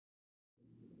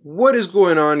What is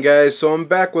going on, guys? So I'm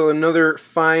back with another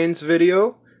finds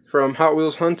video from Hot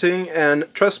Wheels Hunting,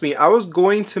 and trust me, I was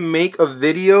going to make a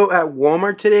video at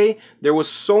Walmart today. There was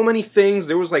so many things.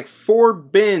 There was like 4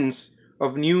 bins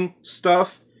of new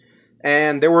stuff,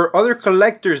 and there were other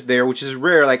collectors there, which is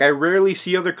rare. Like, I rarely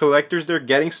see other collectors there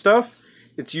getting stuff.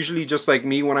 It's usually just like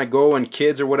me when I go and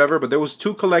kids or whatever, but there was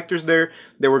 2 collectors there.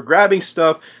 They were grabbing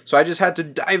stuff, so I just had to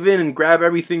dive in and grab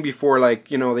everything before, like,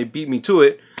 you know, they beat me to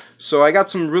it. So I got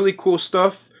some really cool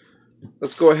stuff.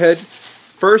 Let's go ahead.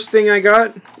 First thing I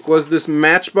got was this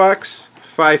Matchbox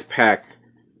 5-pack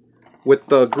with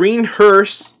the green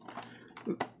hearse.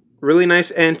 Really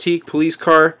nice antique police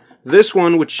car. This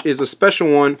one, which is a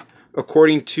special one,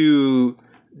 according to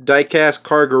Diecast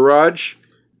Car Garage.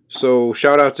 So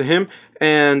shout out to him.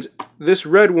 And this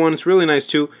red one, it's really nice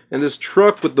too. And this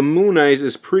truck with the moon eyes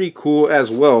is pretty cool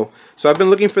as well. So I've been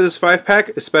looking for this 5-pack,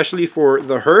 especially for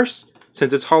the hearse.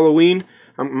 Since it's Halloween,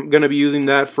 I'm going to be using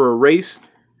that for a race.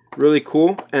 Really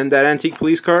cool. And that antique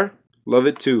police car, love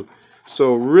it too.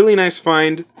 So really nice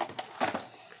find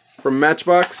from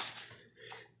Matchbox.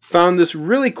 Found this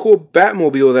really cool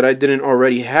Batmobile that I didn't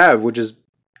already have, which is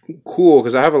cool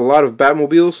because I have a lot of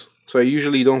Batmobiles. So I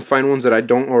usually don't find ones that I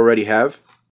don't already have.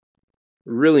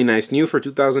 Really nice. New for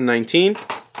 2019.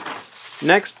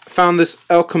 Next, found this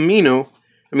El Camino.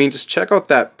 I mean, just check out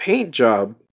that paint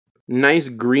job. Nice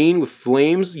green with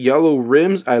flames, yellow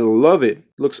rims. I love it.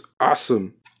 Looks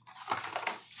awesome.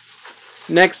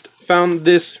 Next, found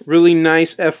this really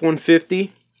nice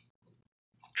F-150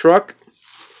 truck.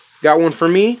 Got one for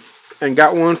me and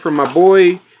got one for my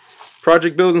boy,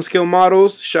 Project Build and Skill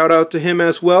Models. Shout out to him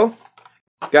as well.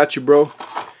 Got you, bro.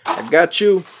 I got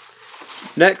you.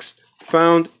 Next,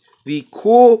 found the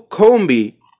cool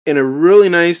Combi in a really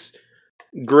nice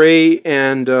gray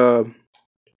and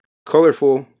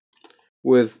colorful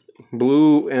with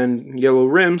blue and yellow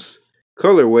rims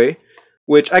colorway,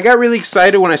 which I got really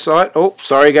excited when I saw it. Oh,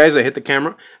 sorry guys, I hit the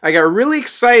camera. I got really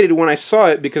excited when I saw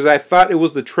it because I thought it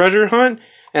was the treasure hunt,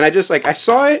 and I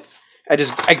saw it,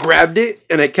 I grabbed it,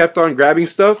 and I kept on grabbing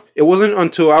stuff. It wasn't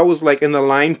until I was like in the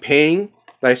line paying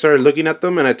that I started looking at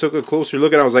them, and I took a closer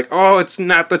look, and I was like, oh, it's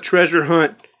not the treasure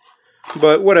hunt.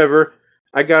 But whatever,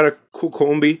 I got a cool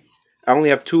Combi. I only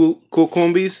have 2 cool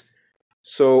Combis,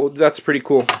 so that's pretty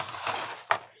cool.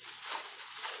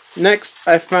 Next,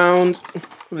 I found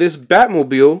this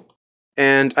Batmobile,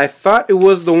 and I thought it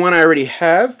was the one I already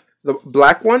have, the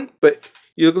black one, but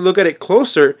you look at it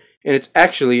closer, and it's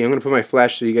actually, I'm going to put my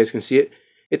flash so you guys can see it,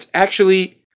 it's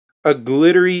actually a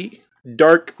glittery,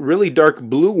 dark, really dark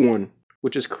blue one,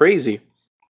 which is crazy.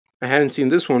 I hadn't seen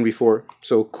this one before,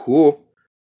 so cool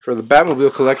for the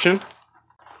Batmobile collection.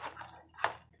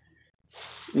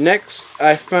 Next,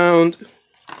 I found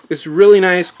this really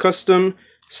nice custom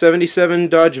 77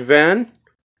 Dodge van.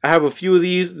 I have a few of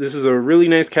these. This is a really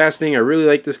nice casting. I really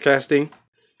like this casting.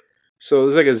 So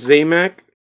it's like a Zamac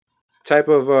type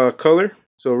of color.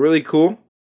 So really cool.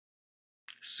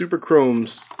 Super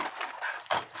chromes.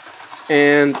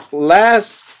 And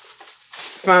last,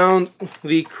 found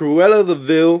the Cruella de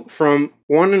Vil from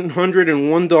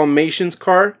 101 Dalmatians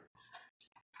car.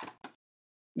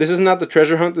 This is not the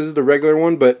treasure hunt, this is the regular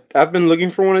one, but I've been looking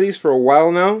for one of these for a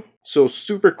while now. So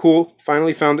super cool.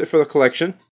 Finally found it for the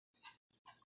collection.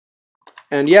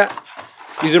 And yeah,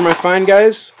 these are my find,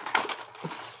 guys.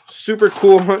 Super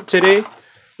cool hunt today.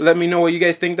 Let me know what you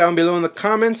guys think down below in the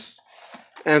comments.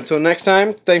 Until next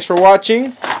time, thanks for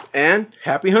watching and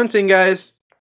happy hunting, guys.